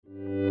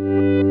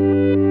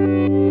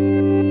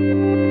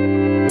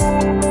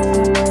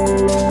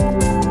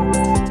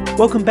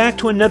Welcome back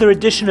to another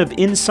edition of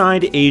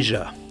Inside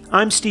Asia.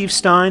 I'm Steve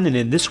Stein, and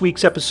in this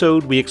week's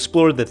episode, we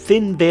explore the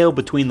thin veil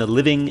between the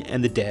living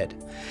and the dead.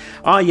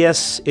 Ah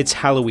yes, it's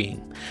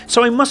Halloween,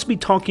 so I must be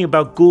talking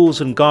about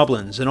ghouls and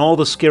goblins and all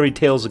the scary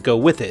tales that go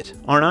with it,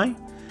 aren't I?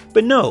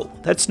 But no,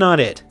 that's not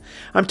it.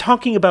 I'm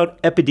talking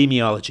about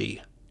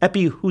epidemiology.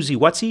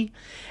 Epidemiology.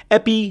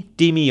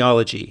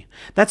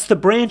 That's the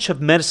branch of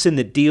medicine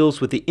that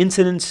deals with the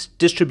incidence,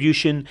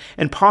 distribution,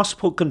 and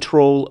possible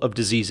control of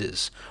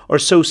diseases, or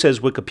so says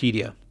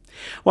Wikipedia.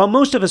 While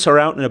most of us are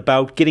out and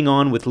about getting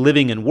on with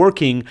living and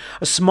working,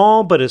 a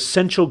small but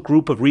essential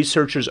group of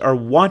researchers are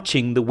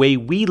watching the way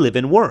we live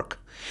and work,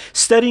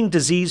 studying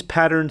disease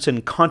patterns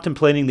and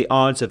contemplating the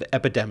odds of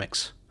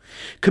epidemics.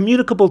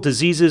 Communicable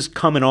diseases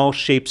come in all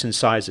shapes and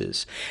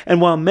sizes,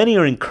 and while many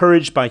are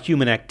encouraged by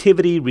human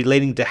activity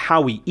relating to how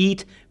we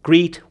eat,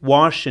 greet,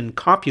 wash, and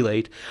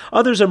copulate,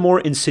 others are more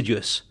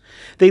insidious.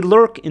 They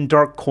lurk in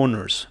dark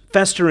corners,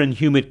 fester in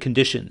humid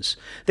conditions.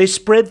 They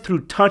spread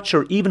through touch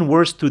or even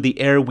worse through the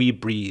air we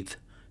breathe.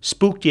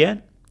 Spooked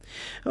yet?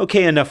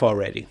 Okay, enough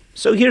already.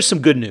 So here's some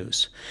good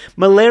news.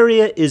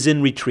 Malaria is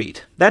in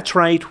retreat. That's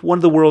right, one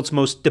of the world's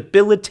most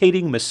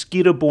debilitating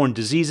mosquito-borne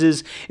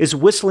diseases is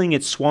whistling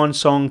its swan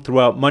song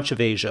throughout much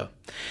of Asia.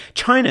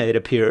 China, it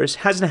appears,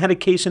 hasn't had a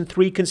case in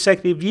 3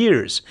 consecutive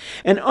years,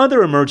 and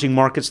other emerging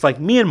markets like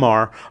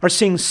Myanmar are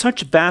seeing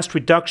such vast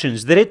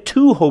reductions that it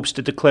too hopes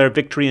to declare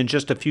victory in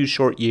just a few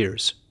short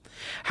years.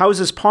 How is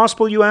this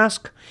possible, you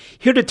ask?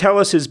 Here to tell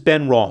us is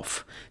Ben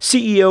Rolfe,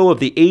 CEO of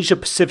the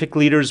Asia-Pacific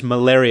Leaders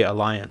Malaria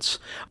Alliance,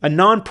 a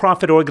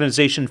non-profit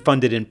organization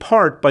funded in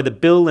part by the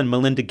Bill and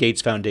Melinda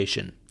Gates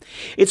Foundation.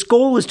 Its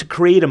goal is to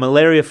create a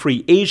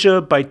malaria-free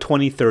Asia by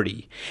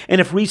 2030,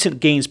 and if recent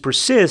gains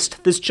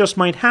persist, this just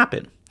might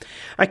happen.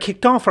 I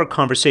kicked off our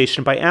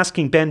conversation by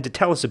asking Ben to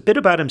tell us a bit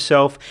about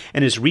himself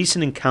and his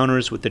recent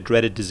encounters with the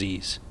dreaded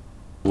disease.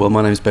 Well,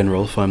 my name is Ben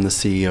Rolfe. I'm the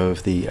CEO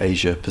of the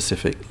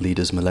Asia-Pacific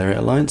Leaders Malaria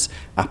Alliance,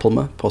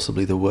 APLMA,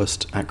 possibly the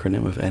worst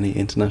acronym of any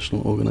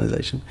international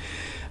organisation.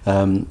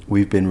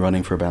 We've been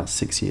running for about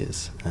 6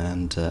 years,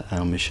 and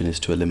our mission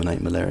is to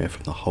eliminate malaria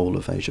from the whole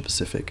of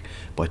Asia-Pacific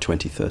by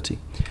 2030.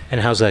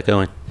 And how's that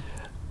going?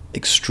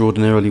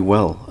 Extraordinarily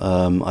well.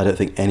 I don't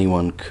think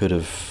anyone could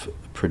have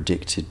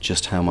predicted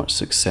just how much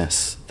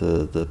success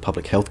the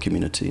public health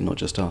community, not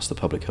just us, the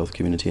public health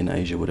community in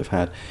Asia would have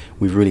had.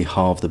 We've really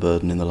halved the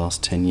burden in the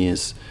last 10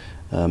 years.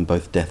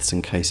 Both deaths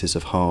and cases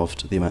have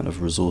halved. The amount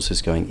of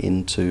resources going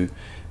into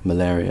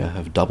malaria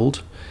have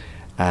doubled.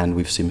 And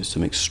we've seen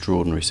some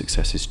extraordinary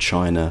successes.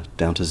 China,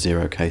 down to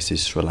 0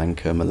 cases. Sri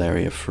Lanka,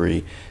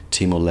 malaria-free.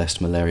 Timor-Leste,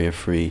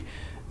 malaria-free.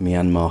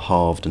 Myanmar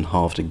halved and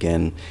halved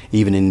again.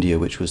 Even India,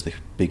 which was the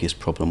biggest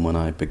problem when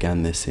I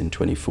began this in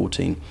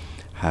 2014,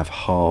 have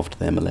halved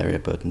their malaria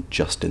burden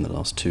just in the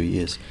last 2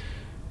 years.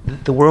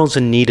 The world's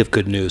in need of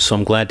good news, so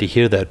I'm glad to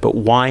hear that. But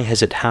why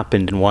has it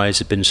happened, and why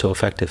has it been so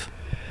effective?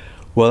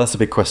 Well, that's a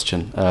big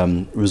question.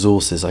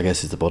 Resources, I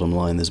guess, is the bottom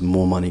line. There's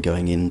more money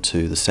going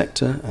into the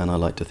sector, and I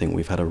like to think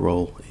we've had a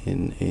role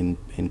in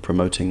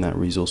promoting that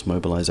resource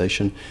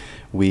mobilization.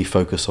 We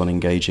focus on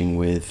engaging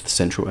with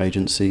central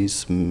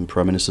agencies,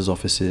 Prime Minister's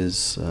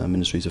offices,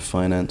 Ministries of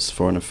Finance,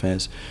 Foreign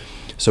Affairs.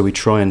 So we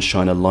try and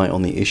shine a light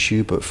on the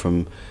issue, but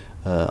from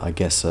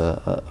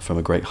from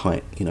a great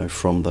height,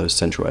 from those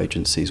central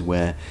agencies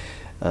where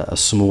a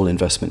small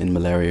investment in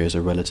malaria is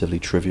a relatively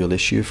trivial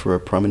issue for a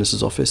Prime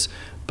Minister's office,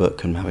 but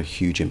can have a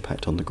huge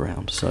impact on the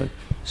ground. So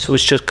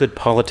it's just good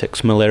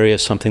politics. Malaria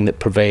is something that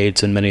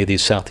pervades in many of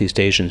these South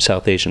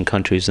Asian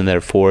countries, and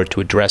therefore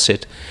to address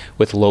it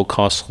with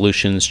low-cost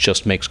solutions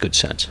just makes good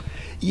sense.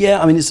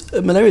 Yeah, I mean,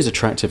 malaria is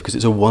attractive because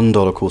it's a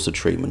 $1 course of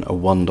treatment, a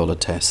 $1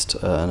 test,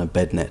 and a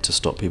bed net to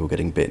stop people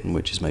getting bitten,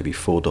 which is maybe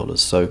 $4.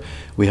 So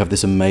we have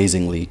this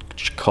amazingly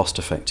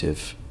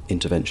cost-effective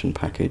intervention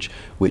package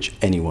which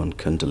anyone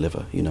can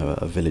deliver.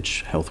 A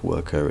village health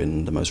worker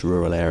in the most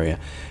rural area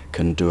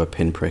can do a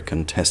pinprick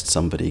and test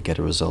somebody, get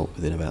a result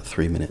within about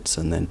 3 minutes,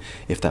 and then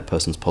if that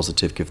person's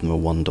positive, give them a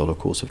 $1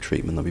 course of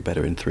treatment. They'll be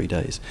better in 3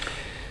 days.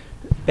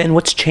 And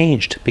what's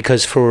changed?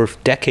 Because for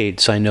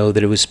decades I know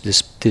that it was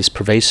this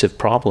pervasive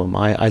problem.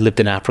 I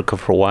lived in Africa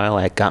for a while.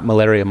 I got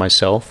malaria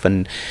myself,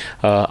 and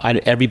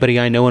everybody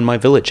I know in my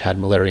village had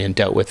malaria and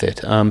dealt with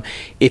it.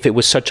 If it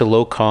was such a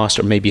low cost,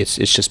 or maybe it's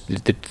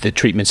just the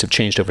treatments have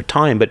changed over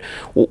time, but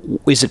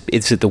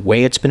is it the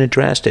way it's been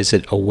addressed? Is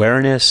it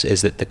awareness?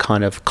 Is it the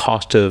kind of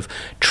cost of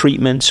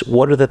treatments?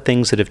 What are the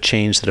things that have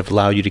changed that have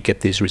allowed you to get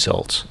these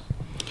results?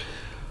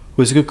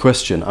 Well, it's a good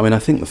question. I mean, I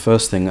think the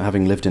first thing,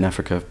 having lived in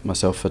Africa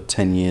myself for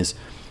 10 years,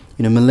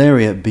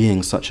 malaria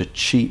being such a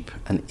cheap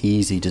and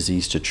easy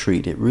disease to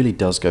treat, it really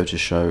does go to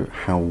show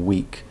how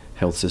weak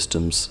health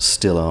systems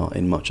still are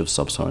in much of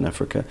sub-Saharan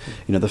Africa.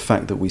 The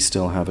fact that we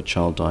still have a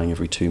child dying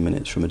every 2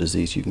 minutes from a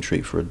disease you can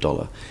treat for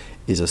 $1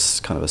 is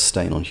a kind of a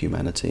stain on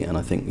humanity, and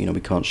I think,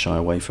 we can't shy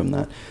away from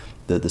that.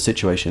 The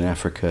situation in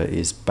Africa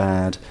is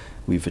bad.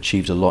 We've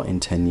achieved a lot in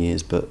 10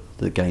 years, but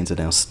the gains are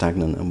now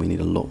stagnant, and we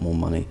need a lot more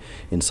money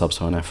in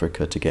sub-Saharan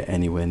Africa to get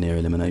anywhere near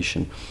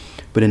elimination.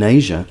 But in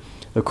Asia,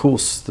 of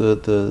course,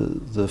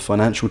 the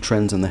financial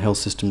trends and the health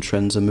system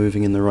trends are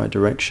moving in the right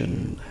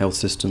direction. Health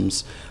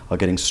systems are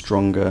getting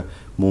stronger,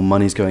 more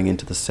money's going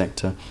into the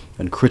sector,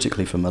 and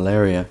critically for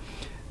malaria,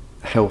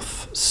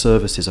 health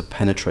services are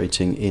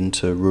penetrating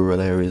into rural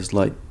areas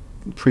like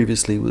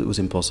previously it was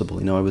impossible.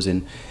 I was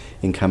in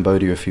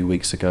Cambodia a few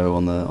weeks ago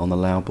on the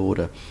Laos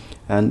border,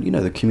 and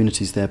the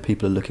communities there,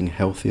 people are looking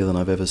healthier than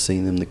I've ever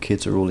seen them. The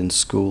kids are all in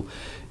school.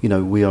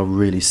 We are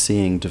really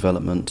seeing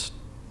development,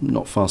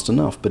 not fast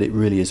enough, but it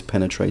really is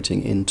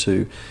penetrating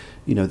into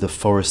the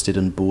forested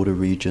and border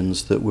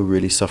regions that were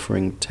really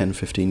suffering 10,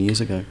 15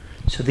 years ago.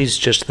 So these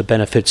are just the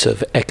benefits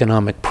of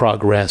economic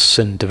progress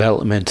and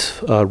development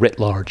writ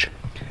large.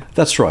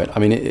 That's right.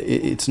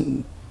 It's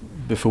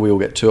before we all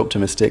get too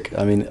optimistic,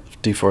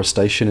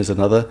 deforestation is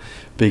another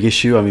big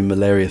issue.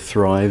 Malaria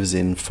thrives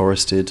in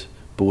forested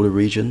border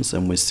regions,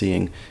 and we're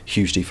seeing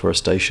huge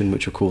deforestation,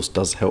 which of course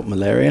does help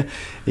malaria,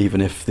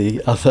 even if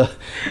the other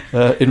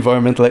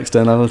environmental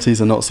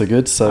externalities are not so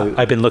good. So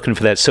I've been looking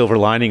for that silver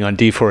lining on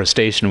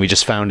deforestation. We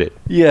just found it.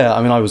 Yeah,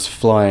 I was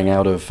flying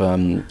out of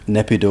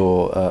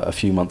Naypyidaw a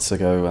few months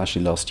ago,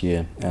 actually last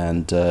year,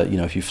 and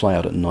if you fly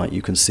out at night,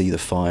 you can see the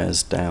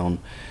fires down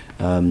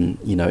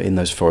in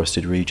those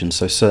forested regions.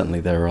 So certainly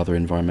there are other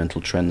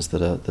environmental trends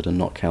that are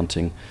not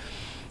counting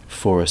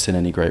for us in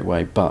any great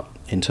way. But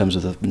in terms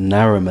of the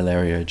narrow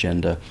malaria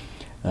agenda,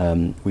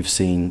 we've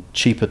seen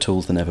cheaper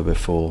tools than ever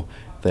before.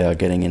 They are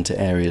getting into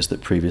areas that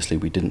previously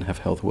we didn't have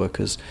health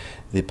workers.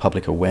 The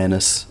public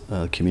awareness,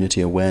 community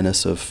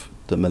awareness of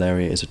that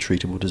malaria is a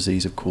treatable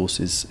disease, of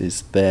course,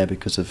 is there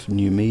because of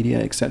new media,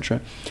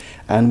 etc.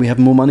 And we have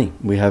more money.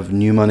 We have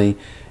new money.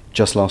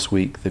 Just last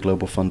week, the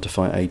Global Fund to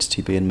Fight AIDS,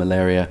 TB and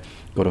Malaria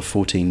got a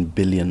 $14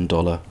 billion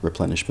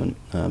replenishment.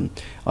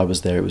 I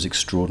was there, it was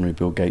extraordinary.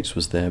 Bill Gates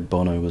was there,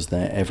 Bono was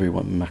there,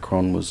 everyone.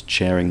 Macron was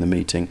chairing the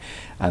meeting,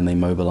 and they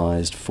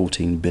mobilized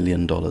 $14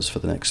 billion for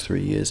the next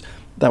 3 years.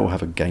 That will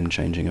have a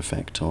game-changing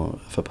effect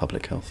for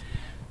public health.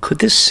 Could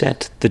this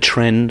set the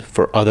trend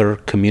for other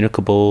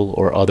communicable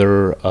or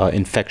other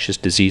infectious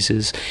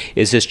diseases?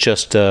 Is this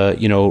just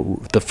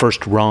the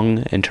first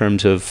rung in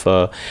terms of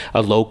a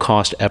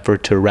low-cost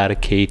effort to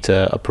eradicate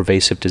a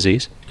pervasive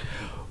disease?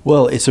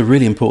 Well, it's a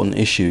really important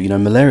issue.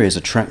 Malaria is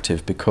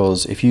attractive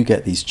because if you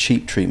get these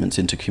cheap treatments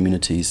into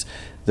communities,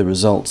 the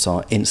results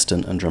are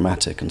instant and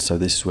dramatic, and so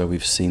this is where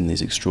we've seen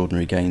these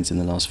extraordinary gains in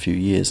the last few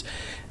years.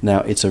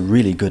 Now, it's a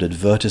really good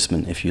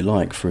advertisement, if you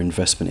like, for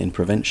investment in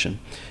prevention.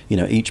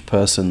 Each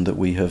person that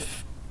we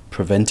have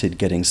prevented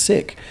getting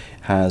sick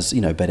has,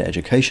 better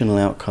educational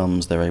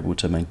outcomes. They're able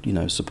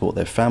to, support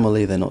their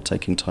family. They're not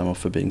taking time off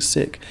for being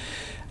sick,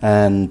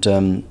 and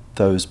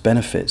those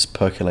benefits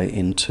percolate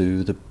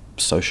into the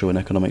social and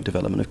economic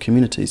development of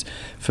communities.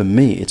 For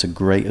me, it's a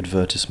great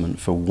advertisement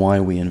for why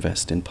we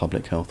invest in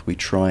public health. We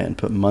try and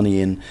put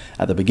money in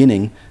at the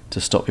beginning to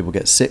stop people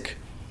get sick,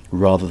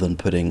 rather than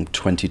putting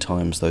 20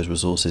 times those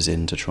resources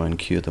in to try and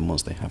cure them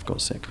once they have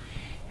got sick.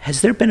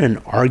 Has there been an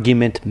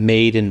argument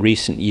made in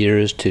recent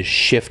years to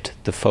shift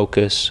the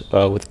focus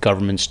with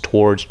governments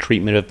towards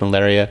treatment of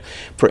malaria?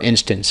 For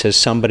instance, has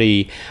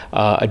somebody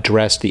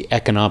addressed the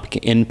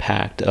economic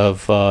impact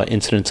of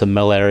incidence of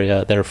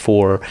malaria,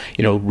 therefore,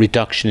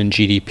 reduction in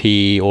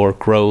GDP or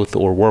growth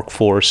or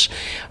workforce?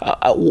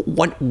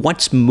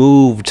 What's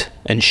moved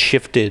and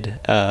shifted,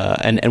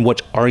 and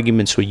what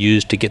arguments were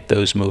used to get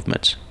those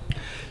movements?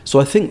 So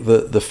I think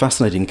the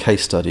fascinating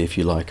case study, if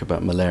you like,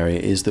 about malaria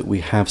is that we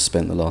have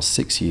spent the last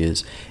 6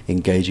 years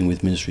engaging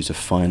with ministries of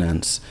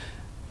finance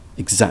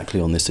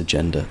exactly on this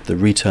agenda. The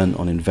return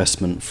on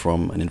investment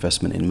from an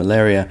investment in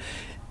malaria,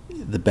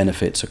 the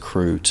benefits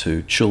accrue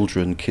to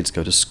children, kids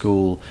go to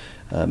school,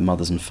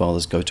 mothers and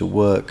fathers go to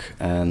work,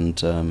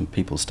 and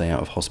people stay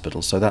out of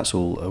hospital. So that's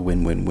all a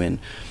win-win-win.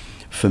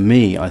 For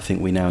me, I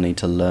think we now need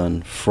to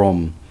learn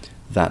from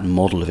that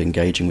model of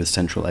engaging with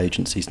central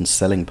agencies and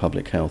selling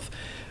public health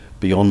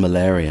beyond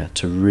malaria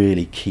to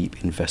really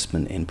keep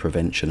investment in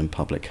prevention and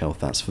public health.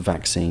 That's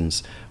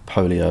vaccines,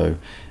 polio.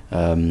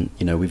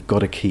 We've got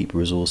to keep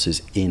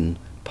resources in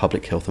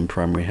public health and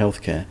primary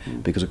health care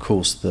because, of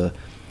course, the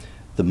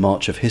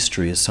march of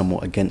history is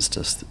somewhat against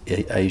us.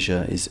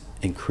 Asia is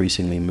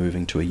increasingly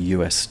moving to a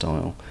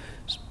US-style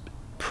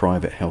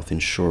private health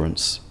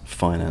insurance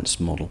finance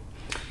model.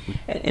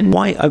 And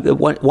why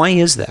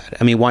is that?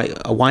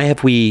 Why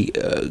have we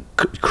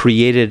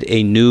created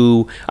a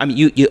new?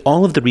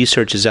 All of the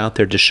research is out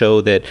there to show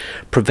that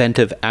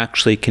preventive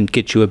actually can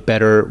get you a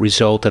better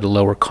result at a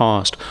lower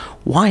cost.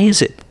 Why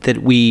is it that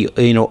we,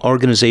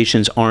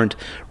 organizations aren't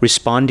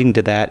responding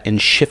to that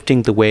and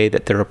shifting the way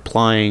that they're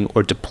applying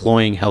or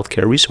deploying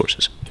healthcare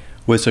resources?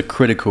 Well, it's a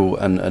critical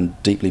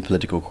and deeply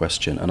political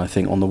question, and I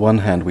think on the one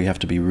hand we have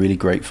to be really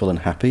grateful and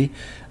happy,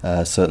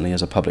 certainly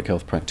as a public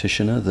health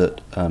practitioner,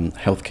 that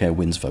healthcare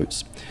wins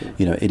votes.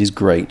 It is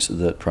great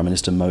that Prime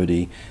Minister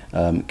Modi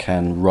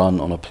can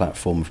run on a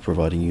platform of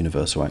providing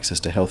universal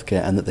access to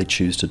healthcare and that they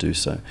choose to do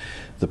so.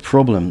 The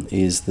problem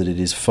is that it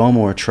is far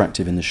more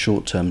attractive in the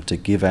short term to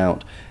give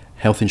out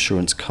health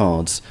insurance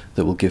cards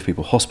that will give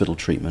people hospital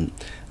treatment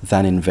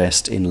than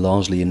invest in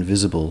largely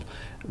invisible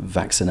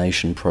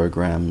vaccination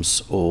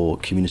programs or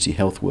community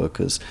health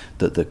workers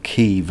that the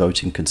key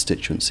voting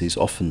constituencies,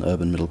 often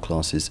urban middle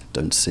classes,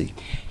 don't see.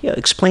 Yeah,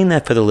 explain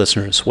that for the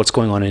listeners. What's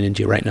going on in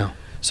India right now?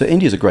 So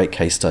India is a great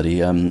case study.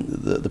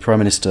 The Prime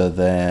Minister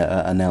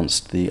there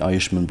announced the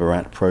Ayushman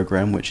Bharat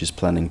program, which is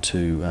planning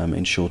to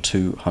insure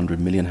 200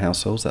 million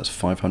households, that's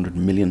 500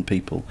 million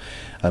people,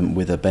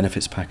 with a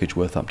benefits package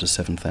worth up to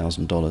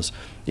 $7,000.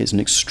 It's an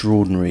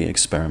extraordinary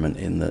experiment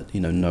in that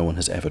no one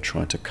has ever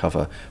tried to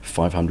cover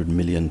 500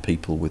 million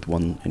people with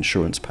one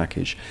insurance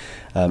package,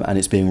 and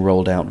it's being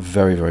rolled out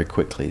very, very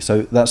quickly.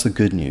 So that's the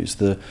good news.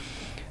 The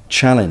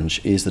challenge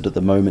is that at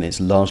the moment it's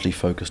largely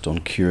focused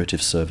on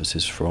curative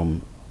services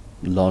from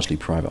largely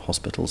private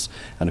hospitals,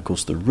 and of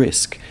course the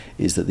risk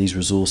is that these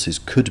resources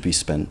could be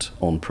spent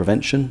on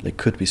prevention, they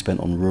could be spent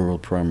on rural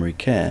primary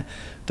care.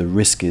 The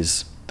risk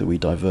is that we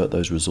divert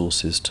those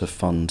resources to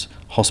fund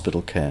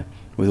hospital care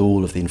with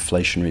all of the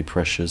inflationary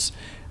pressures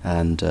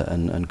and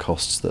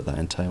costs that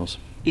entails.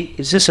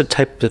 Is this a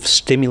type of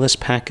stimulus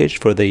package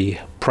for the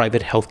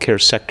private healthcare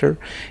sector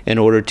in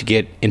order to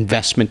get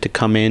investment to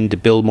come in, to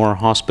build more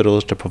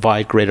hospitals, to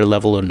provide greater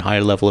level and higher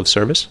level of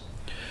service?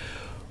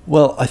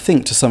 Well, I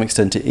think to some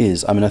extent it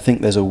is. I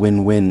think there's a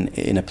win-win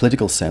in a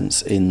political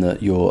sense in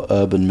that your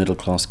urban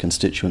middle-class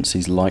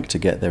constituencies like to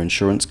get their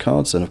insurance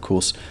cards, and of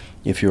course,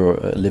 if you're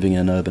living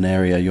in an urban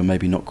area, you're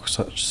maybe not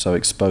so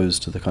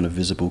exposed to the kind of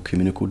visible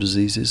communicable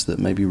diseases that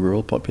maybe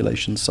rural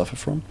populations suffer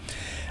from.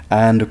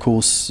 And of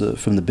course,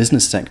 from the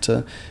business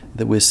sector,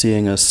 that we're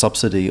seeing a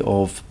subsidy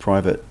of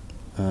private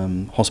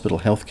hospital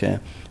healthcare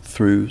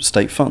through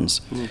state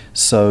funds.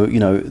 So,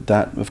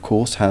 that of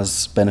course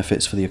has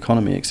benefits for the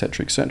economy,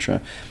 etc.,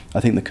 etc. I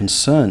think the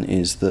concern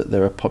is that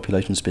there are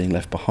populations being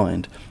left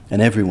behind,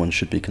 and everyone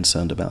should be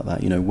concerned about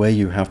that. Where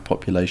you have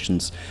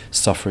populations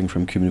suffering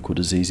from communicable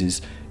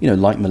diseases,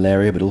 like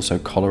malaria, but also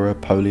cholera,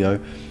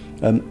 polio,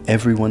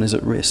 everyone is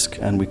at risk,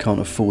 and we can't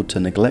afford to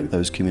neglect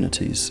those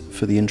communities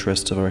for the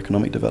interests of our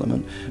economic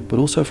development, but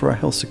also for our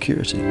health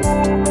security.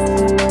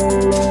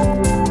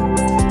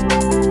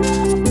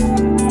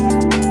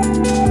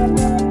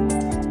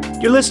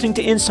 You're listening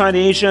to Inside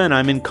Asia, and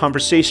I'm in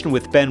conversation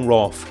with Ben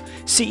Rolfe,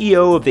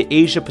 CEO of the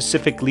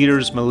Asia-Pacific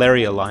Leaders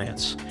Malaria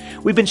Alliance.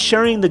 We've been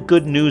sharing the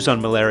good news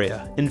on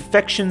malaria.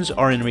 Infections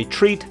are in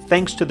retreat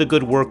thanks to the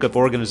good work of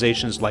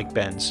organizations like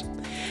Ben's.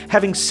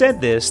 Having said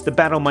this, the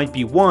battle might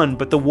be won,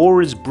 but the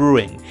war is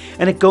brewing,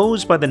 and it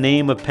goes by the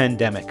name of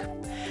pandemic.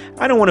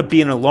 I don't want to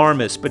be an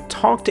alarmist, but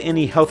talk to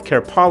any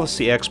healthcare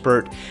policy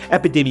expert,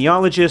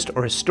 epidemiologist,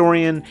 or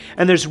historian,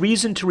 and there's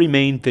reason to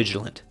remain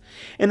vigilant.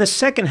 In the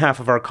second half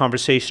of our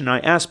conversation, I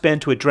asked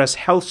Ben to address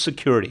health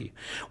security.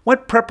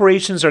 What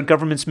preparations are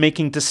governments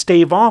making to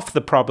stave off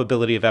the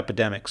probability of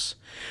epidemics?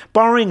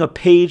 Borrowing a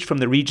page from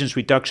the region's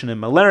reduction in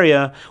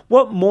malaria,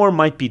 what more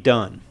might be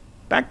done?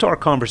 Back to our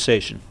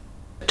conversation.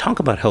 Talk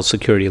about health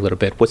security a little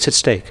bit. What's at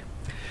stake?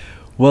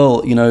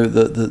 Well,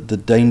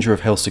 the danger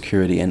of health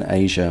security in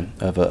Asia,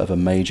 of a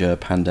major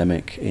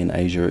pandemic in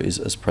Asia, is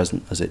as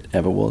present as it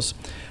ever was.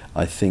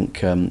 I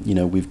think,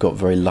 we've got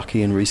very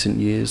lucky in recent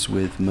years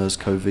with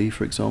MERS-CoV,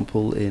 for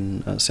example,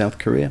 in South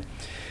Korea.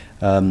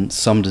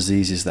 Some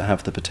diseases that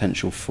have the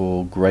potential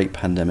for great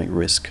pandemic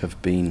risk have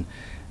been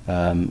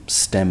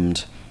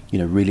stemmed,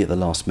 really at the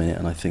last minute,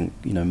 and I think,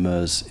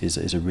 MERS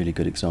is a really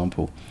good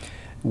example.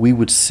 We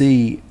would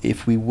see,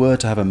 if we were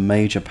to have a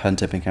major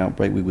pandemic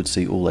outbreak, we would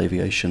see all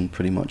aviation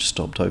pretty much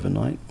stopped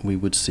overnight. We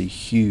would see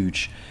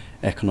huge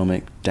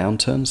economic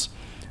downturns,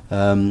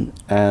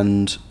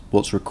 and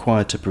what's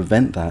required to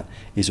prevent that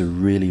is a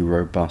really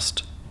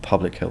robust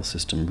public health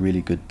system,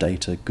 really good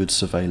data, good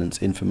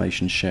surveillance,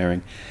 information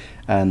sharing,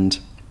 and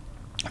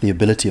the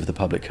ability of the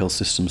public health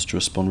systems to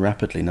respond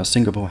rapidly. Now,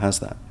 Singapore has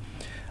that.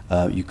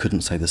 You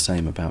couldn't say the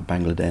same about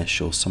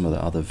Bangladesh or some of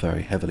the other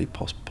very heavily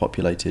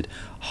populated,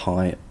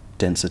 high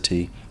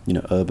density,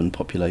 urban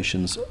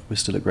populations. We're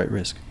still at great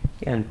risk.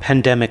 And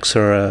pandemics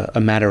are a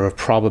matter of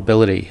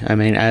probability.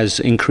 As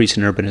increase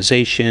in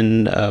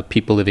urbanization,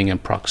 people living in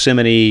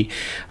proximity,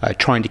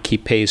 trying to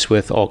keep pace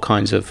with all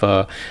kinds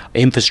of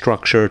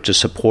infrastructure to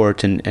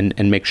support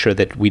and make sure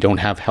that we don't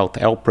have health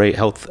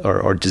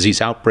or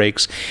disease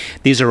outbreaks.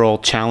 These are all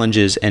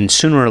challenges, and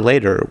sooner or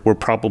later,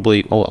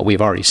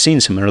 we've already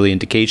seen some early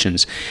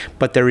indications,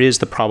 but there is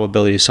the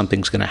probability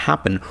something's going to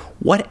happen.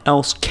 What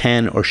else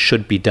can or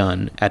should be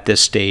done at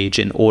this stage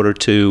in order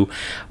to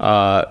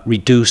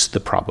reduce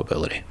the probability?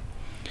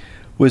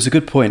 Well, it's a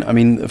good point.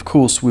 Of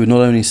course, we're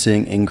not only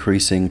seeing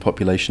increasing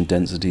population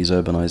densities,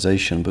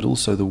 urbanization, but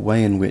also the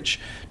way in which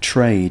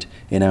trade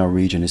in our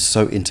region is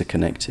so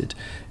interconnected.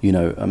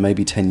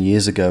 Maybe 10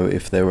 years ago,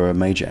 if there were a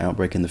major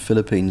outbreak in the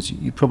Philippines,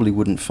 you probably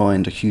wouldn't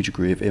find a huge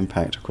degree of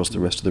impact across the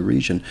rest of the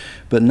region.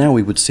 But now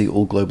we would see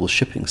all global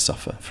shipping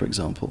suffer, for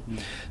example.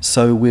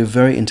 So we're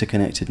very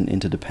interconnected and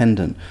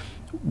interdependent.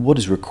 What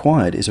is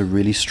required is a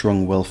really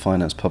strong,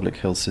 well-financed public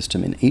health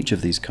system in each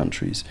of these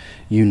countries.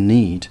 You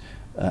need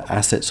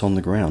assets on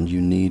the ground.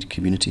 You need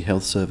community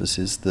health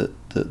services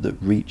that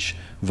reach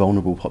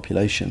vulnerable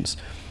populations.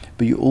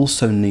 But you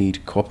also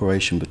need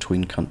cooperation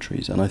between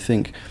countries. And I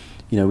think,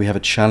 we have a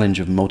challenge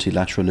of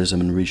multilateralism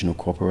and regional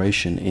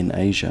cooperation in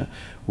Asia,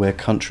 where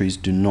countries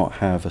do not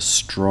have a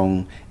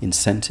strong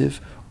incentive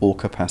or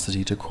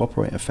capacity to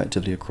cooperate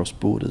effectively across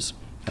borders.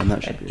 And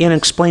that should be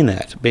explain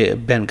that,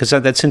 Ben, because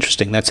that's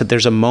interesting.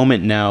 There's a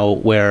moment now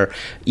where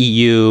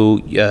EU,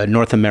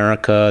 North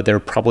America, there are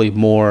probably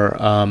more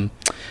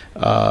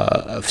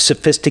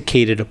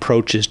sophisticated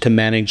approaches to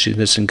managing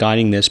this and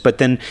guiding this, but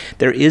then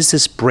there is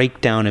this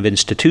breakdown of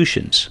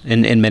institutions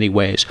in many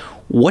ways.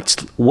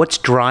 What's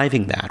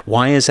driving that?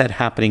 Why is that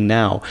happening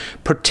now,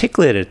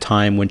 particularly at a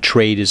time when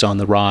trade is on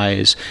the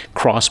rise,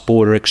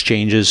 cross-border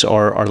exchanges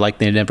are like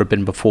they've never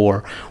been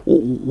before?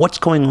 What's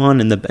going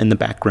on in the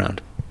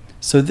background?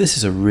 So this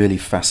is a really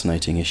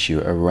fascinating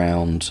issue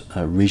around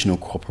regional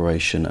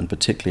cooperation, and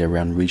particularly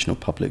around regional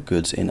public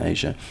goods in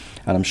Asia.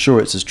 And I'm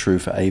sure it's as true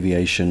for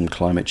aviation,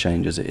 climate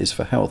change as it is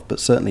for health, but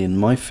certainly in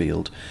my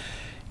field,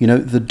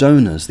 the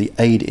donors, the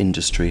aid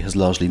industry has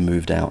largely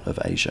moved out of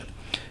Asia.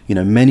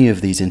 Many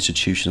of these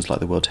institutions like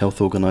the World Health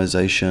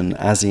Organization,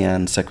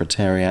 ASEAN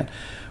Secretariat,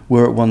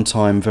 were at one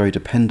time very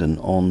dependent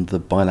on the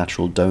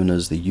bilateral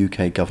donors, the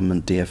UK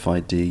government,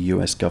 DFID,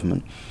 US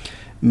government.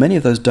 Many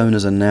of those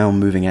donors are now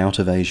moving out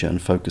of Asia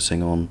and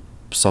focusing on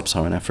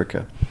sub-Saharan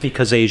Africa.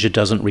 Because Asia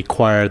doesn't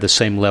require the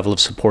same level of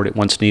support it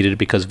once needed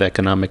because of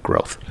economic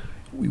growth.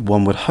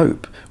 One would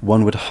hope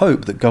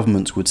that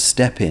governments would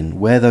step in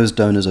where those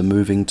donors are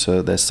moving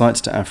to their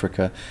sites to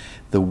Africa.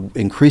 The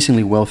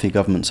increasingly wealthy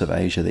governments of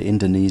Asia, the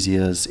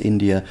Indonesias,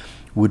 India,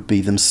 would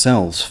be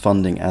themselves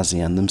funding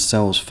ASEAN,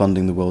 themselves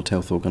funding the World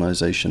Health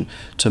Organization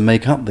to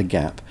make up the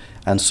gap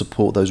and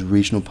support those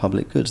regional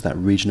public goods, that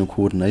regional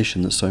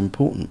coordination that's so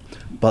important.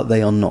 But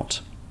they are not.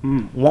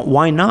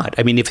 Why not?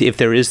 I mean, if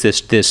there is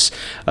this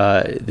kind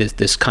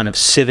of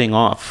sieving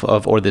off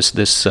of, or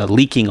this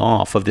leaking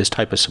off of this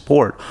type of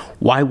support,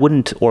 why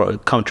wouldn't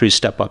countries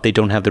step up? They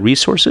don't have the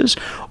resources,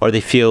 or they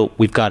feel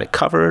we've got it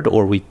covered,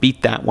 or we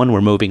beat that one,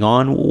 we're moving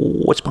on.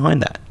 What's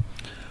behind that?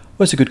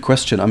 Well, it's a good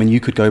question. I mean, you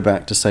could go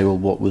back to say, well,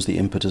 what was the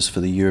impetus for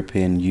the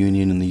European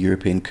Union and the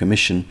European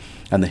Commission?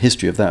 And the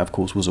history of that, of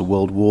course, was a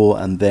world war,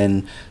 and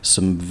then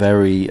some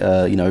very,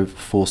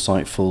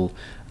 foresightful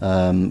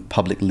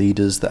public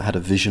leaders that had a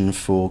vision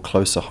for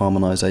closer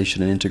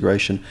harmonization and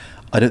integration.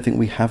 I don't think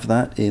we have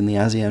that in the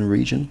ASEAN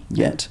region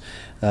yet.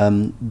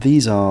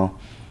 These are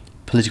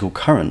political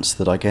currents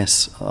that I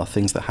guess are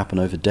things that happen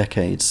over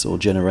decades or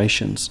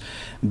generations,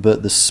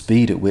 but the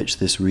speed at which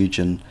this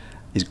region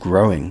is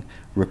growing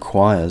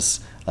requires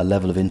a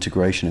level of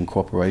integration and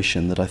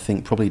cooperation that I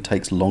think probably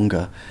takes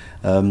longer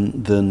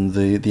than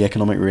the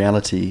economic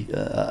reality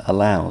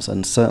allows.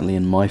 And certainly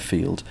in my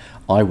field,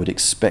 I would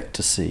expect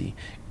to see,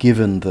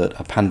 given that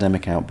a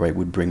pandemic outbreak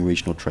would bring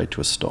regional trade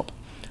to a stop,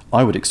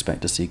 I would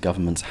expect to see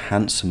governments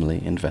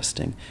handsomely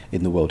investing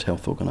in the World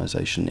Health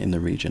Organization in the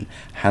region,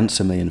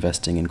 handsomely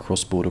investing in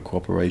cross-border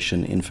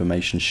cooperation,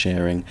 information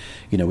sharing.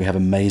 We have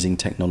amazing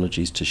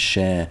technologies to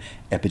share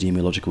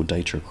epidemiological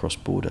data across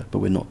border, but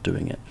we're not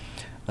doing it.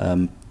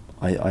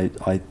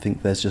 I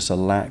think there's just a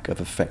lack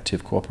of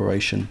effective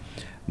cooperation,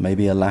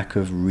 maybe a lack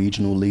of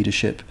regional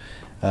leadership,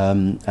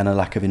 and a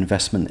lack of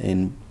investment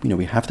in,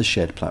 we have the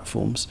shared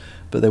platforms,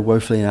 but they're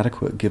woefully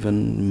inadequate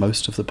given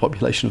most of the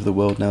population of the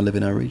world now live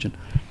in our region.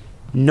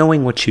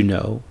 Knowing what you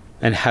know,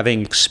 and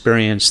having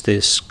experienced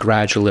this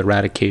gradual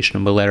eradication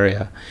of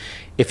malaria,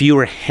 if you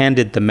were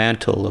handed the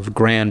mantle of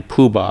Grand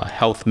Poobah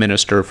Health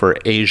Minister for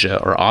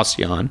Asia or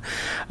ASEAN,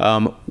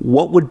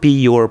 what would be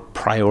your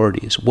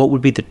priorities? What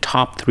would be the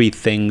top 3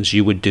 things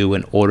you would do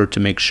in order to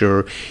make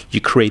sure you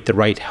create the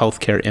right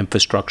healthcare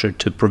infrastructure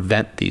to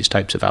prevent these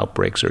types of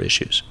outbreaks or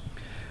issues?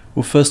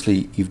 Well,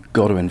 firstly, you've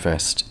got to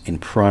invest in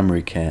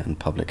primary care and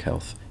public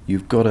health.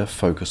 You've got to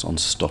focus on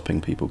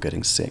stopping people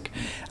getting sick.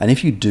 And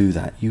if you do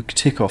that, you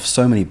tick off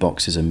so many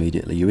boxes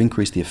immediately. You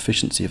increase the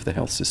efficiency of the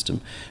health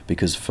system,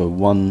 because for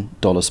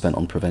 $1 spent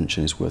on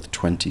prevention is worth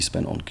 20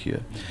 spent on cure.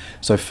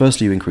 So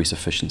firstly, you increase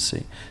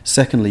efficiency.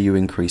 Secondly, you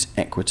increase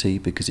equity,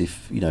 because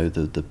if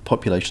the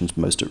populations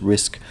most at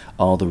risk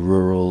are the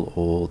rural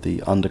or the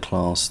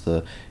underclass,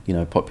 the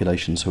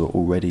populations who are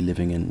already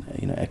living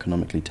in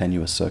economically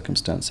tenuous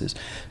circumstances.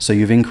 So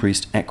you've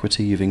increased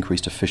equity, you've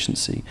increased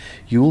efficiency.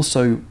 You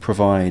also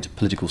provide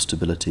political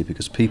stability,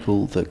 because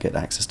people that get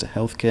access to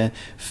healthcare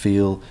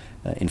feel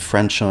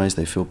enfranchised,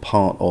 they feel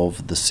part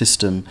of the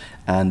system,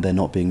 and they're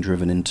not being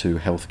driven into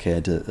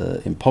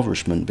healthcare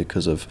impoverishment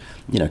because of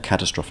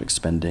catastrophic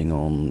spending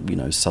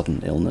on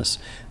sudden illness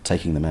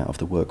taking them out of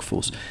the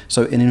workforce.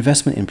 So an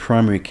investment in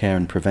primary care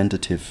and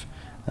preventative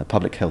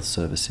public health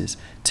services,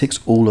 ticks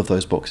all of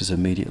those boxes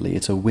immediately.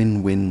 It's a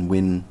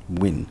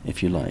win-win-win-win,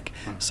 if you like.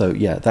 So,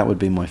 yeah, that would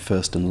be my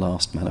first and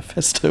last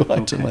manifesto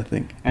item, I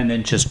think. And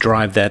then just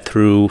drive that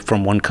through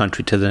from one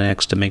country to the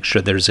next to make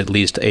sure there's at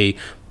least a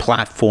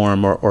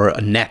platform or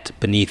a net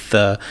beneath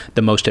the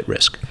most at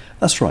risk.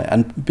 That's right,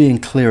 and being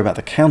clear about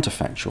the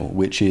counterfactual,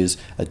 which is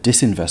a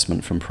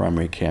disinvestment from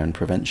primary care and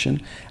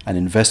prevention, an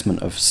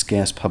investment of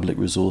scarce public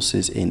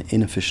resources in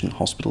inefficient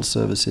hospital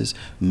services,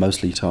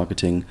 mostly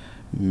targeting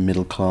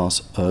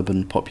middle-class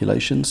urban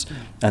populations,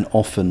 and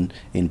often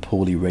in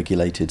poorly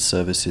regulated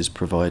services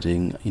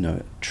providing,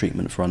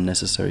 treatment for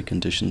unnecessary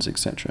conditions,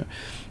 etc.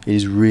 It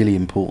is really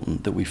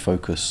important that we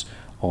focus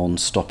on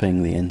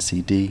stopping the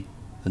NCD,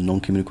 the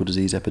non-communicable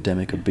disease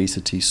epidemic,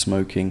 obesity,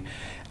 smoking,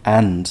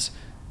 and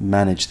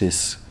manage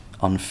this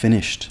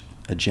unfinished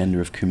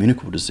agenda of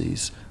communicable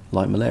disease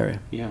like malaria.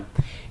 Yeah.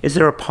 Is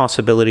there a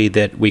possibility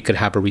that we could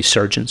have a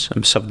resurgence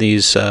of some of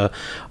these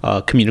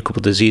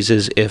communicable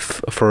diseases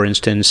if, for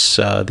instance,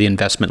 the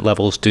investment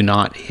levels do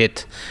not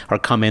hit or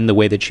come in the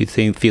way that you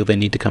feel they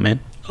need to come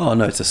in? Oh,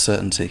 no, it's a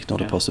certainty,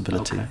 not a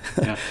possibility.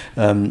 Okay.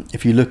 Yeah.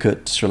 If you look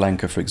at Sri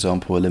Lanka, for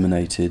example,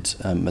 eliminated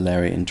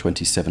malaria in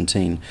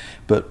 2017,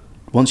 but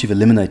once you've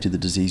eliminated the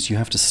disease, you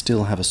have to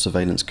still have a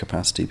surveillance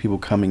capacity. People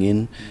coming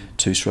in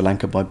to Sri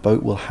Lanka by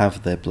boat will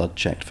have their blood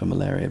checked for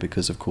malaria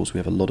because, of course, we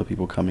have a lot of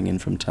people coming in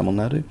from Tamil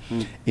Nadu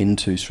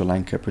into Sri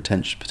Lanka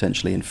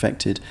potentially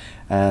infected,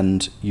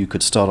 and you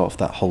could start off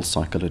that whole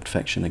cycle of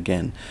infection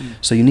again.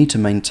 So you need to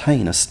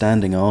maintain a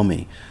standing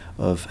army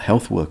of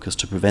health workers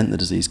to prevent the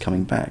disease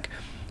coming back.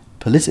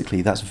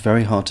 Politically, that's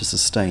very hard to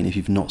sustain if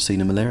you've not seen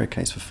a malaria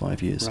case for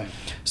 5 years. Right.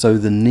 So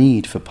the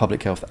need for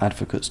public health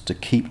advocates to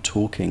keep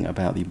talking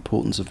about the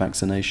importance of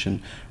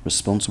vaccination,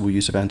 responsible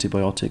use of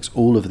antibiotics,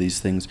 all of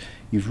these things,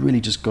 you've really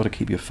just got to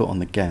keep your foot on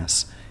the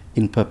gas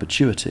in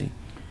perpetuity.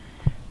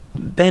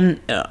 Ben,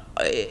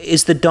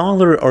 is the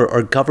dollar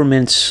or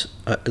governments,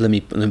 let me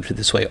put it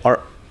this way,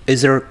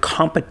 is there a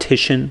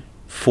competition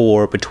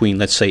between,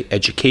 let's say,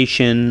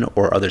 education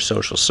or other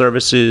social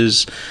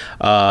services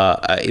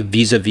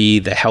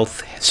vis-a-vis the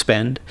health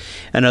spend?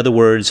 In other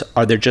words,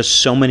 are there just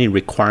so many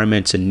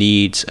requirements and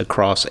needs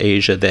across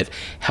Asia that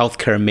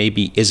healthcare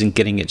maybe isn't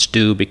getting its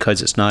due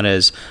because it's not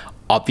as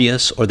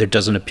obvious, or there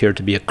doesn't appear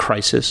to be a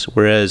crisis,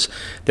 whereas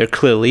there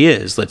clearly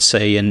is, let's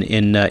say, in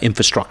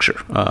infrastructure,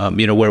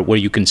 where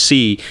you can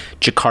see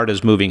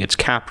Jakarta's moving its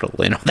capital.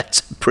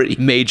 That's a pretty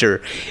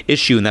major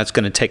issue, and that's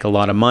going to take a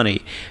lot of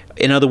money.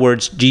 In other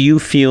words, do you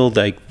feel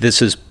like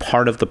this is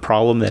part of the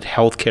problem, that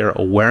healthcare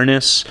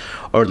awareness,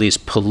 or at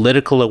least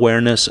political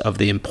awareness of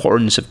the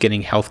importance of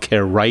getting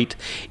healthcare right,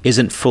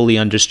 isn't fully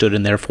understood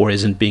and therefore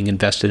isn't being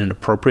invested in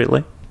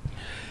appropriately?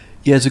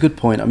 Yeah, it's a good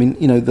point. I mean,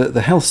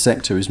 the health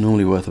sector is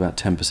normally worth about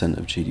 10%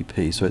 of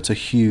GDP, so it's a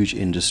huge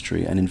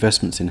industry, and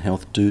investments in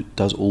health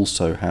does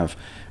also have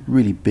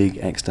really big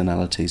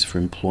externalities for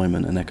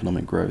employment and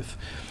economic growth.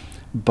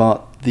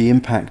 But the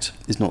impact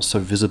is not so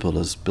visible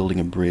as building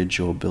a bridge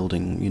or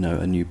building,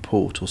 a new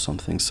port or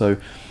something. So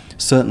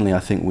certainly I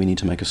think we need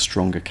to make a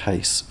stronger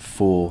case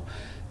for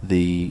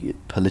the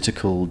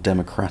political,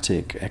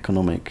 democratic,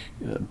 economic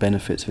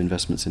benefits of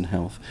investments in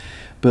health.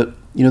 But,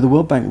 the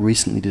World Bank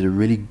recently did a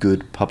really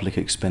good public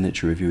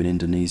expenditure review in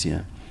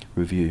Indonesia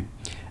review.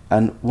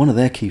 And one of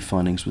their key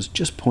findings was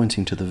just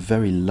pointing to the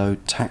very low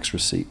tax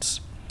receipts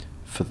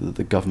for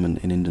the government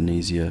in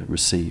Indonesia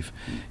receive.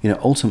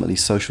 Ultimately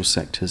social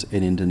sectors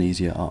in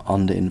Indonesia are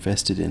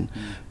underinvested in.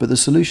 But the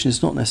solution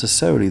is not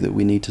necessarily that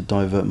we need to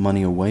divert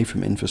money away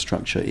from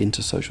infrastructure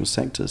into social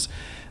sectors.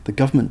 The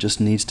government just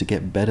needs to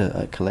get better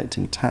at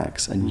collecting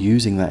tax and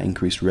using that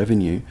increased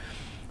revenue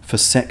for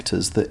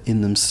sectors that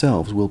in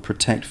themselves will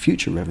protect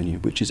future revenue,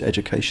 which is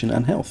education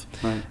and health.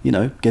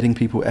 Right. Getting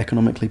people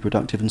economically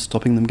productive and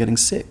stopping them getting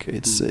sick.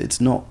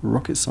 It's not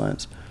rocket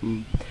science.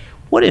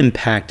 What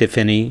impact, if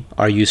any,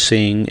 are you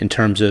seeing in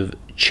terms of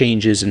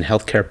changes in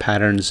healthcare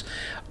patterns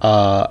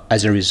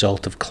as a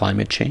result of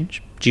climate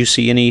change? Do you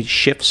see any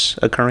shifts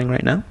occurring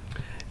right now?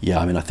 Yeah,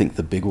 I think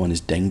the big one is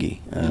dengue.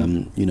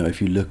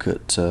 If you look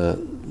at,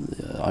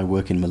 I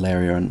work in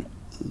malaria, and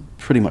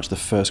pretty much the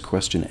first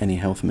question any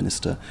health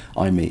minister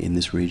I meet in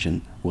this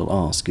region will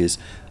ask is,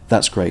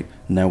 that's great,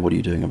 now what are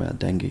you doing about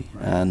dengue?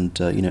 Right. And,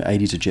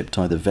 Aedes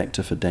aegypti, the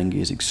vector for dengue,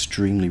 is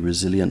extremely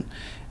resilient,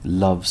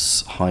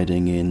 loves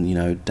hiding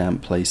in,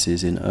 damp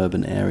places in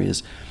urban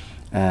areas.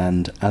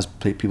 And as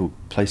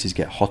places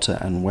get hotter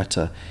and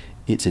wetter,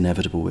 it's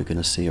inevitable we're going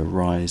to see a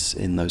rise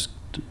in those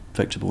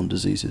vector-borne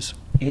diseases.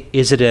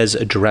 Is it as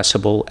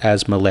addressable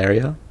as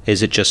malaria?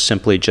 Is it just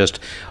simply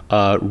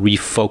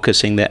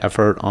refocusing the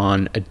effort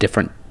on a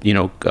different,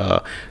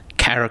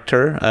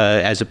 character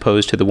as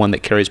opposed to the one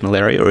that carries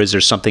malaria, or is there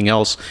something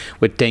else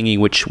with dengue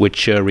which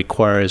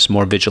requires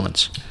more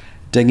vigilance?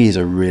 Dengue is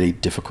a really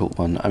difficult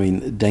one.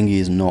 Dengue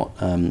is not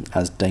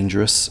as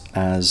dangerous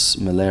as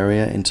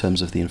malaria in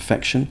terms of the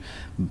infection,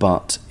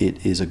 but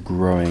it is a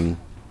growing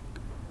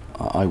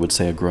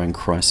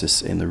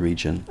crisis in the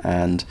region.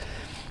 And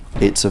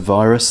It's a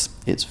virus.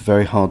 It's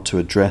very hard to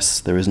address.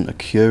 There isn't a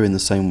cure in the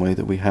same way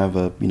that we have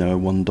a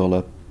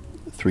 $1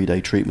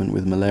 3-day treatment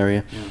with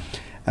malaria. Yeah.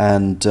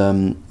 And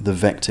the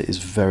vector is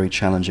very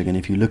challenging. And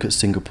if you look at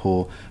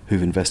Singapore,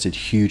 who've invested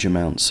huge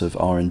amounts of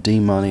R&D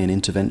money and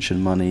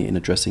intervention money in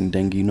addressing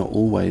dengue, not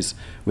always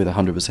with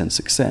 100%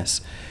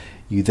 success,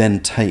 you then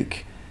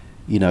take,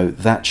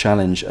 that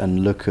challenge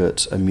and look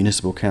at a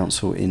municipal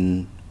council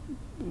in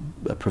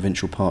a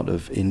provincial part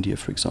of India,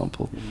 for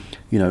example.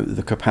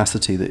 The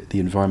capacity that the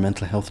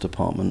environmental health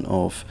department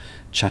of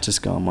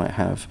Chhattisgarh might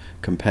have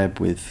compared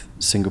with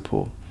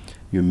Singapore,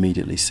 you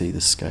immediately see the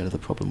scale of the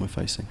problem we're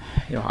facing.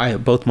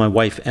 Both my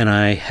wife and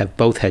I have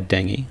both had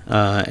dengue,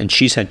 and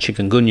she's had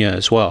chikungunya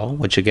as well,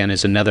 which again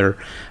is another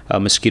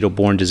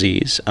mosquito-borne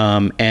disease.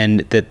 And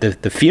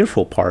the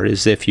fearful part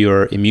is if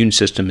your immune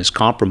system is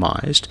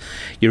compromised,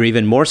 you're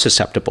even more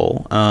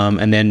susceptible.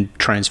 And then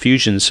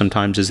transfusions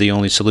sometimes is the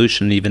only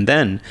solution. Even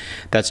then,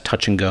 that's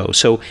touch and go.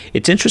 So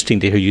it's interesting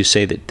to hear you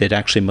say that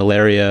actually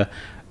malaria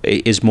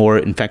is more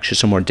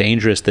infectious or more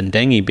dangerous than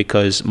dengue,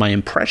 because my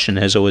impression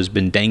has always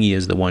been dengue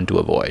is the one to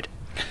avoid.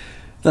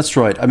 That's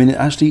right. I mean,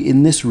 actually,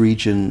 in this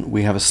region,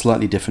 we have a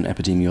slightly different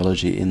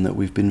epidemiology in that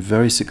we've been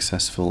very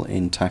successful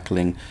in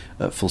tackling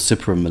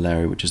falciparum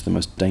malaria, which is the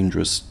most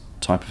dangerous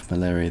type of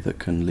malaria that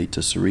can lead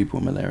to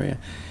cerebral malaria.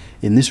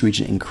 In this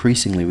region,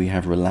 increasingly, we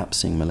have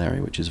relapsing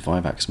malaria, which is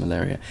vivax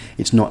malaria.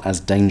 It's not as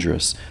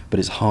dangerous, but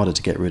it's harder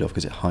to get rid of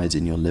because it hides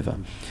in your liver.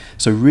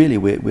 So really,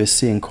 we're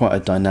seeing quite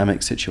a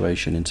dynamic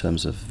situation in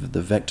terms of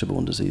the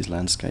vector-borne disease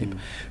landscape.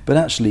 But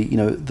actually,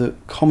 the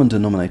common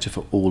denominator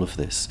for all of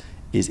this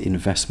is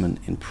investment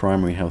in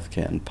primary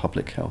healthcare and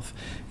public health.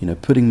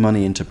 Putting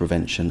money into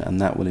prevention,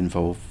 and that will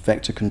involve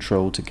vector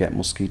control to get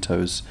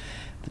mosquitoes,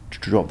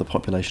 drop the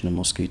population of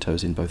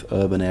mosquitoes in both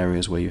urban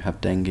areas where you have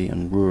dengue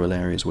and rural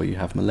areas where you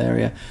have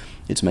malaria.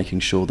 It's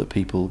making sure that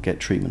people get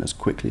treatment as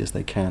quickly as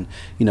they can.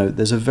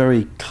 There's a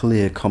very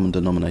clear common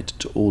denominator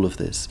to all of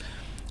this.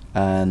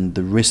 And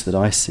the risk that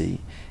I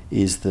see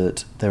is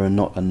that there are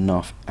not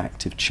enough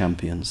active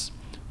champions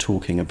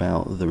talking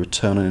about the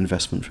return on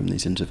investment from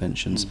these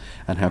interventions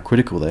and how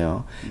critical they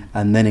are,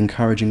 and then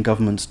encouraging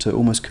governments to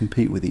almost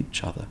compete with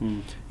each other.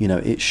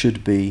 It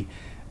should be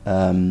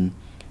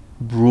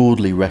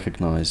broadly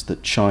recognized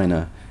that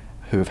China,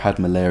 who have had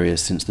malaria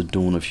since the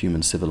dawn of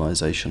human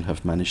civilization,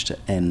 have managed to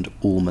end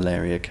all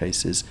malaria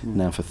cases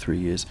now for 3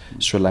 years.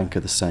 Sri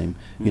Lanka the same.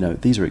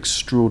 These are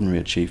extraordinary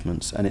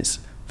achievements, and it's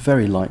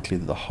very likely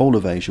that the whole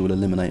of Asia will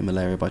eliminate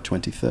malaria by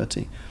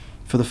 2030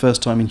 for the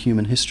first time in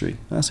human history.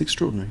 That's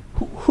extraordinary.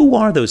 Who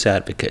are those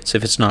advocates?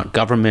 If it's not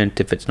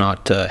government, if it's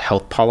not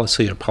health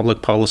policy or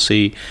public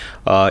policy,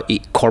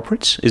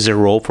 corporates? Is there a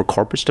role for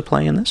corporates to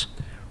play in this?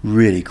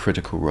 Really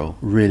critical role.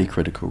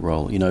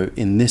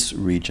 In this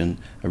region,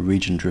 a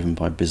region driven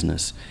by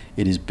business,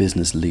 it is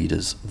business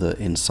leaders that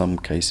in some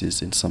cases,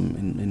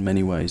 in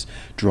many ways,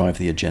 drive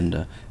the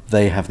agenda.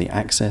 They have the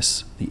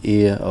access, the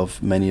ear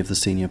of many of the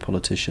senior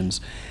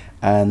politicians,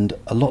 and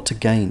a lot to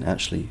gain,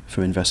 actually,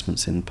 from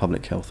investments in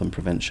public health and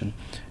prevention.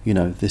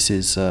 This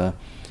is an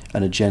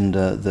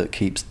agenda that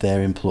keeps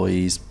their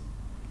employees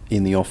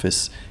in the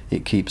office,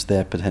 it keeps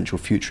their potential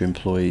future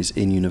employees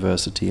in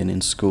university and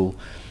in school,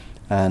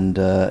 and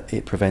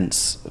it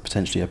prevents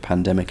potentially a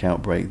pandemic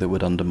outbreak that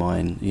would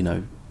undermine,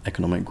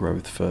 economic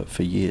growth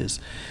for years.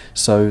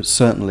 So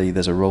certainly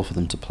there's a role for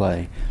them to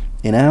play.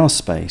 In our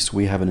space,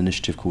 we have an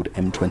initiative called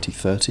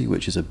M2030,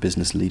 which is a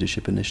business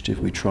leadership initiative.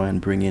 We try and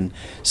bring in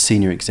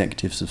senior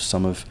executives of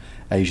some of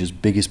Asia's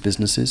biggest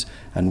businesses,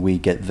 and we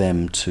get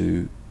them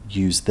to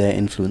use their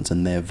influence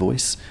and their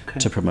voice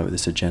to promote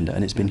this agenda,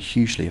 and it's been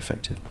hugely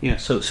effective. Yeah.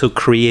 So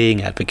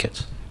creating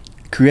advocates.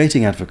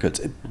 Creating advocates.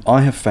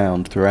 I have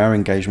found through our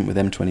engagement with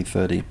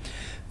M2030,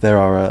 there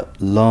are a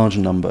large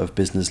number of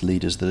business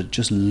leaders that are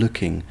just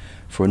looking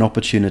for an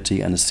opportunity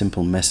and a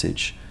simple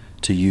message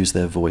to use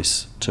their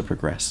voice to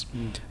progress.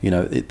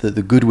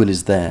 The goodwill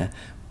is there,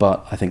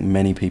 but I think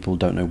many people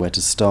don't know where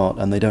to start,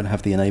 and they don't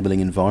have the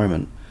enabling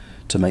environment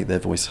to make their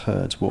voice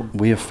heard. What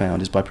we have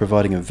found is by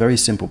providing a very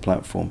simple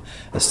platform,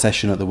 a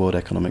session at the World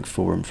Economic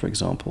Forum, for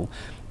example,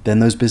 then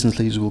those business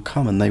leaders will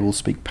come and they will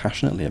speak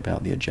passionately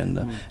about the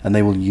agenda, and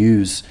they will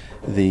use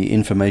the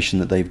information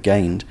that they've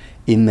gained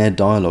in their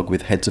dialogue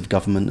with heads of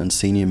government and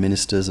senior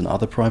ministers and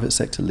other private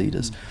sector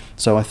leaders.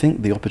 So I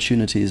think the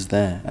opportunity is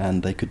there,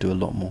 and they could do a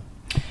lot more.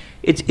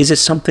 Is it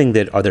something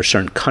that, are there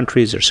certain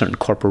countries or certain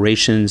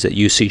corporations that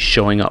you see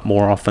showing up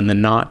more often than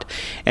not?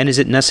 And is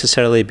it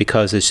necessarily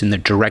because it's in their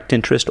direct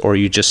interest, or are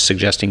you just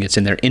suggesting it's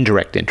in their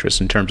indirect interest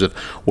in terms of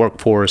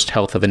workforce,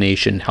 health of a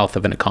nation, health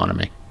of an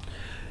economy?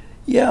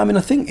 Yeah,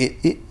 I think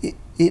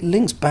it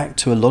links back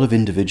to a lot of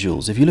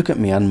individuals. If you look at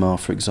Myanmar,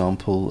 for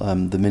example,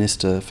 the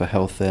Minister for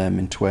Health there,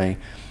 Min Tway,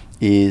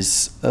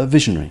 is a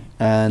visionary,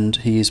 and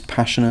he is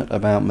passionate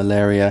about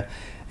malaria.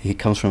 He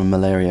comes from a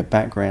malaria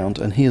background,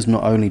 and he has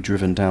not only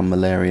driven down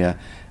malaria,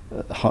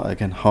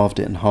 halved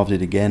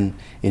it again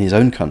in his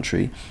own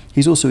country,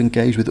 he's also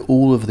engaged with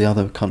all of the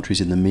other countries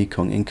in the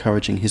Mekong,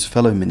 encouraging his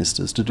fellow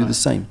ministers to do the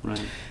same.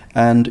 Right.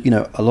 And,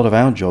 a lot of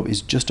our job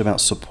is just about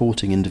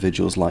supporting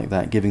individuals like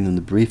that, giving them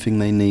the briefing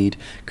they need,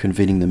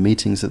 convening the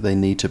meetings that they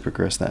need to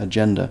progress that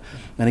agenda.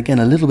 And again,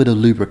 a little bit of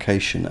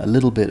lubrication, a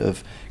little bit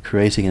of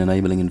creating an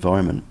enabling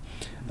environment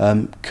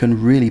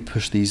can really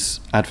push these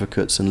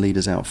advocates and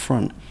leaders out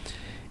front.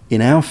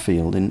 In our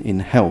field, in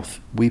health,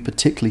 we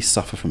particularly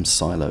suffer from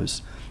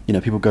silos.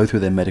 People go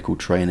through their medical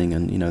training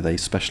and, they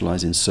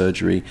specialize in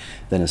surgery,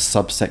 then a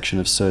subsection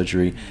of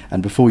surgery,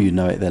 and before you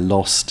know it, they're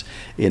lost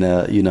in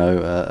a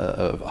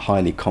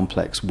highly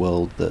complex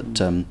world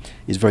that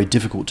is very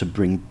difficult to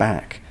bring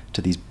back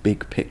to these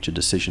big picture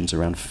decisions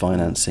around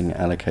financing,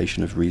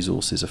 allocation of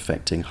resources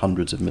affecting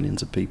hundreds of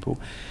millions of people.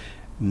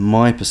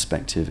 My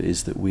perspective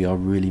is that we are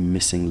really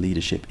missing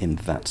leadership in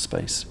that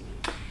space.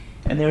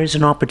 And there is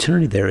an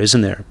opportunity there,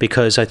 isn't there?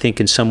 Because I think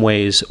in some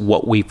ways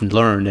what we've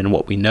learned and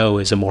what we know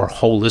is a more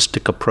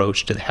holistic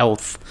approach to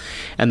health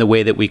and the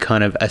way that we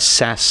kind of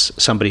assess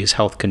somebody's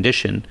health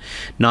condition,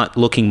 not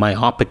looking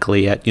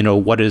myopically at,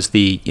 what is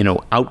the,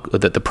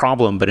 the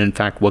problem, but in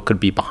fact what could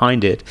be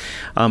behind it,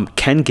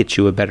 can get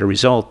you a better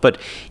result. But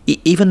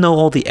even though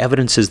all the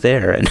evidence is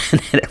there and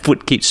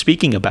everyone keeps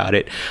speaking about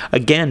it,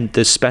 again,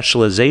 the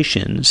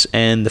specializations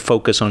and the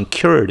focus on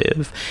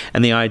curative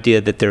and the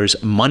idea that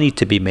there's money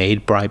to be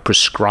made by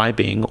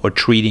prescribing or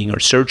treating or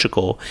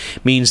surgical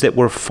means that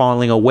we're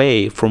falling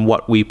away from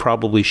what we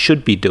probably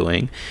should be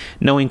doing,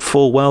 knowing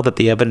full well that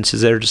the evidence is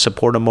there to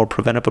support a more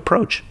preventive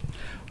approach.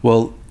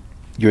 Well,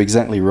 you're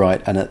exactly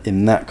right. And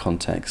in that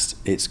context,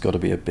 it's got to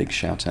be a big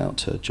shout out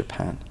to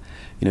Japan.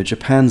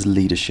 Japan's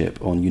leadership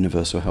on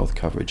universal health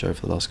coverage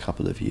over the last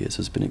couple of years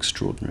has been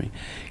extraordinary.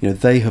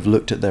 They have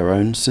looked at their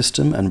own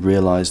system and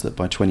realized that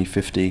by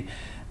 2050,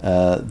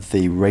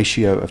 the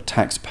ratio of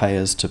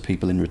taxpayers to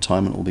people in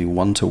retirement will be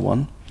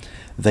 1-to-1.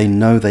 They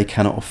know they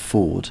cannot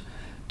afford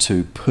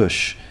to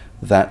push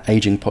that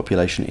aging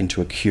population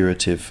into a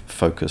curative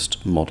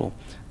focused model.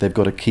 They've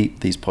got to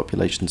keep these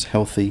populations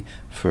healthy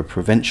for a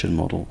prevention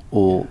model,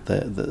 or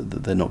they're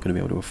not going to be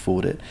able to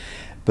afford it.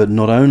 But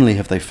not only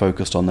have they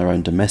focused on their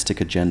own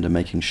domestic agenda,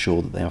 making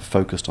sure that they are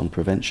focused on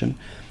prevention,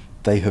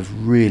 they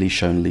have really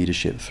shown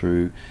leadership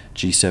through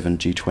G7,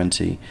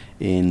 G20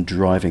 in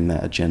driving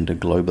that agenda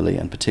globally,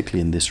 and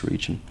particularly in this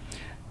region.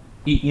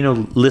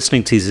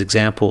 Listening to these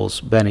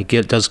examples, Ben,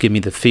 it does give me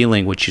the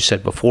feeling, which you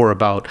said before,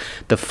 about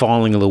the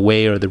falling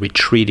away or the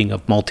retreating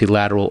of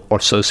multilateral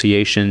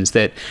associations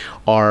that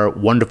are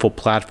wonderful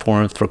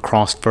platforms for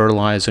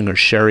cross-fertilizing or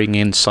sharing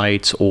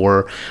insights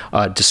or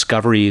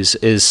discoveries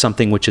is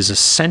something which is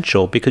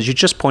essential, because you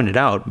just pointed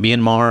out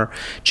Myanmar,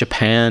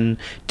 Japan,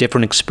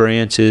 different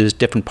experiences,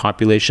 different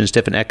populations,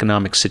 different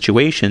economic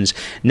situations,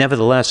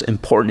 nevertheless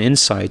important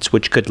insights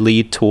which could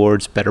lead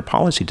towards better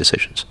policy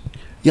decisions.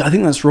 Yeah, I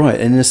think that's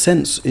right. And in a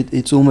sense,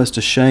 it's almost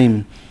a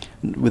shame,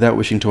 without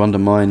wishing to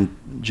undermine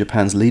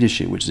Japan's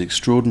leadership, which is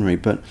extraordinary,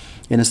 but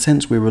in a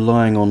sense we're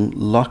relying on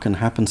luck and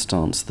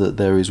happenstance that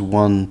there is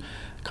one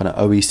kind of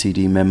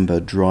OECD member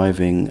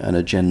driving an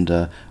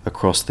agenda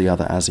across the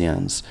other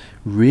ASEANs.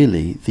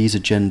 Really, these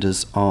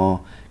agendas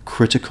are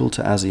critical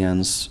to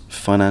ASEAN's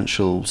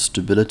financial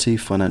stability,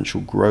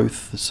 financial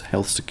growth,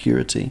 health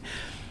security.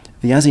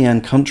 The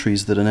ASEAN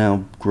countries that are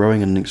now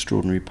growing at an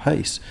extraordinary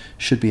pace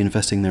should be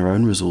investing their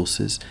own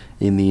resources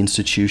in the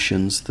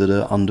institutions that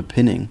are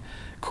underpinning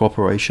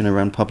cooperation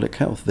around public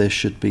health. There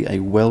should be a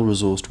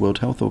well-resourced World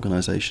Health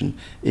Organization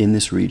in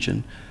this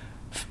region,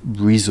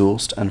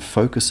 resourced and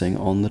focusing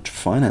on the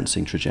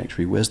financing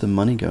trajectory. Where's the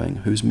money going?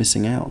 Who's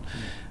missing out?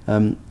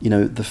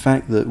 The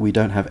fact that we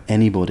don't have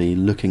anybody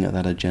looking at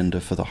that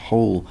agenda for the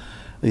whole,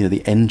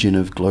 the engine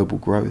of global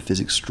growth is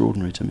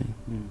extraordinary to me.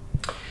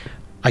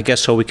 I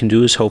guess all we can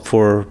do is hope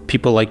for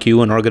people like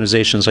you and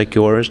organizations like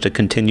yours to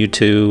continue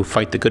to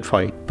fight the good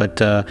fight. But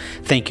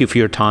thank you for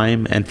your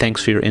time, and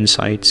thanks for your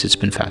insights. It's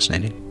been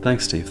fascinating.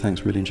 Thanks, Steve.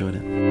 Thanks. Really enjoyed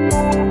it.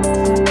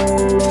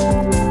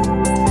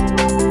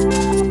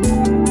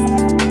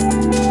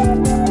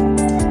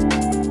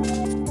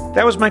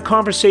 That was my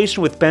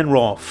conversation with Ben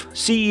Rolfe,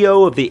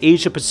 CEO of the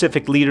Asia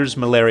Pacific Leaders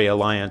Malaria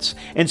Alliance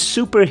and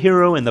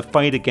superhero in the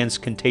fight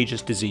against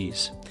contagious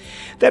disease.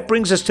 That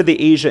brings us to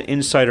the Asia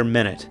Insider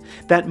Minute,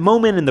 that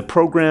moment in the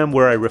program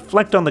where I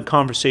reflect on the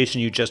conversation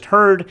you just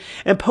heard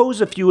and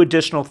pose a few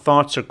additional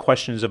thoughts or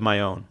questions of my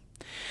own.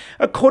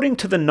 According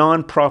to the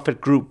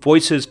nonprofit group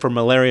Voices for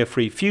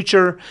Malaria-Free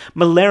Future,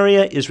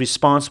 malaria is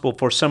responsible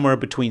for somewhere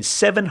between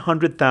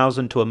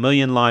 700,000 to 1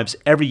 million lives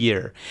every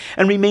year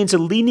and remains a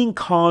leading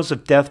cause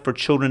of death for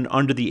children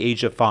under the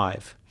age of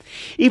 5.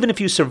 Even if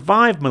you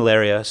survive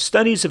malaria,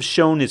 studies have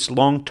shown its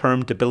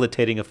long-term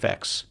debilitating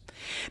effects.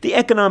 The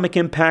economic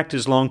impact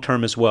is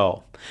long-term as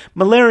well.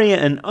 Malaria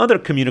and other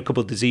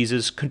communicable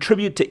diseases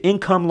contribute to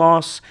income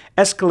loss,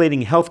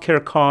 escalating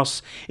healthcare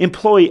costs,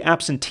 employee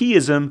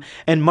absenteeism,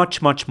 and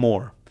much, much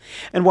more.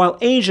 And while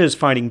Asia is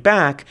fighting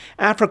back,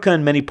 Africa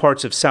and many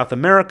parts of South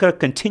America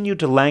continue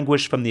to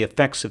languish from the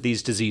effects of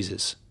these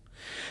diseases.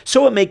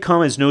 So it may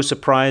come as no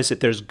surprise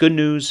that there's good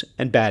news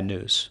and bad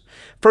news.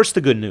 First,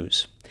 the good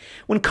news.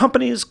 When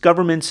companies,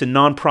 governments, and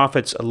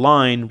nonprofits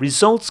align,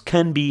 results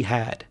can be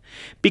had.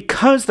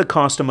 Because the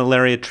cost of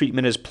malaria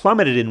treatment has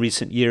plummeted in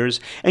recent years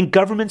and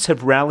governments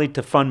have rallied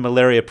to fund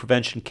malaria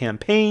prevention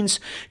campaigns,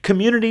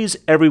 communities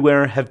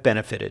everywhere have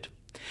benefited.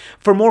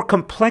 For more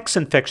complex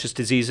infectious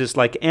diseases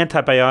like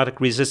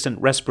antibiotic-resistant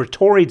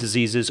respiratory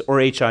diseases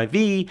or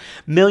HIV,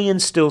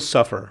 millions still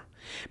suffer.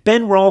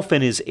 Ben Rolfe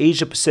and his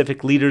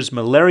Asia-Pacific Leaders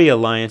Malaria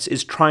Alliance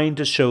is trying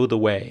to show the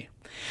way.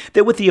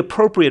 That with the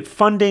appropriate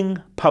funding,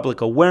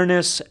 public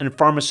awareness, and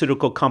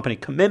pharmaceutical company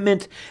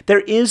commitment,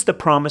 there is the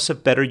promise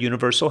of better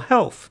universal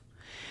health.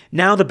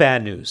 Now the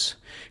bad news.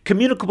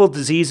 Communicable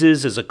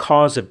diseases as a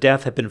cause of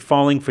death have been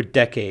falling for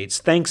decades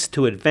thanks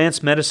to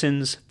advanced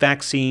medicines,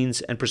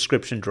 vaccines, and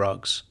prescription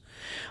drugs.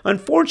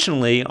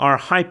 Unfortunately, our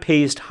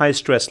high-paced,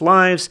 high-stress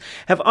lives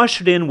have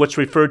ushered in what's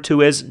referred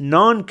to as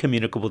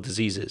non-communicable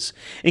diseases,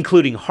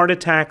 including heart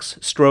attacks,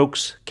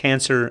 strokes,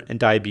 cancer, and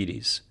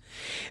diabetes.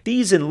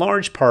 These, in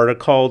large part, are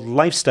called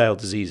lifestyle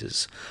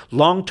diseases,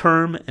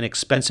 long-term and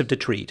expensive to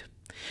treat.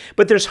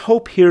 But there's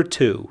hope here,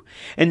 too.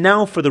 And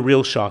now for the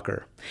real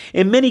shocker.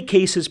 In many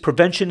cases,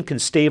 prevention can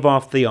stave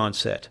off the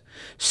onset.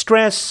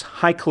 Stress,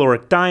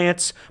 high-caloric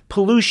diets,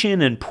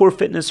 pollution, and poor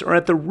fitness are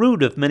at the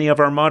root of many of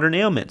our modern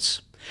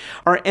ailments.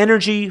 Our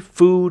energy,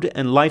 food,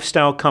 and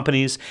lifestyle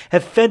companies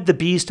have fed the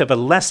beast of a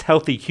less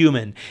healthy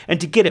human, and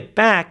to get it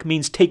back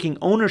means taking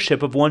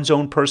ownership of one's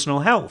own personal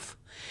health.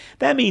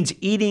 That means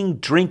eating,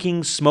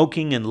 drinking,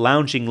 smoking, and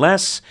lounging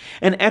less,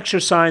 and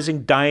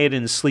exercising, diet,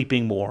 and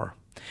sleeping more.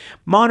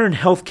 Modern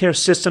healthcare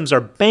systems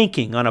are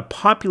banking on a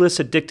populace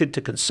addicted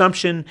to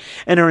consumption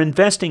and are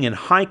investing in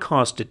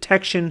high-cost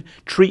detection,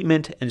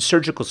 treatment, and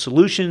surgical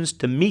solutions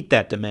to meet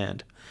that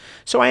demand.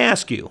 So I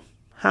ask you,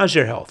 how's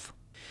your health?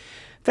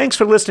 Thanks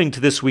for listening to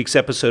this week's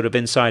episode of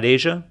Inside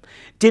Asia.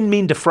 Didn't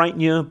mean to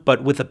frighten you,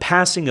 but with the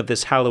passing of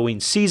this Halloween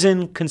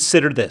season,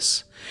 consider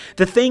this.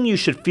 The thing you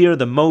should fear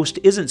the most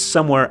isn't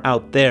somewhere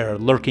out there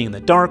lurking in the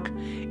dark,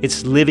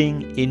 it's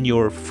living in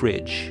your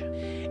fridge.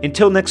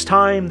 Until next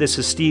time, this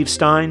is Steve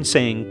Stein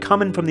saying,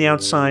 coming from the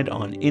outside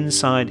on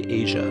Inside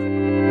Asia.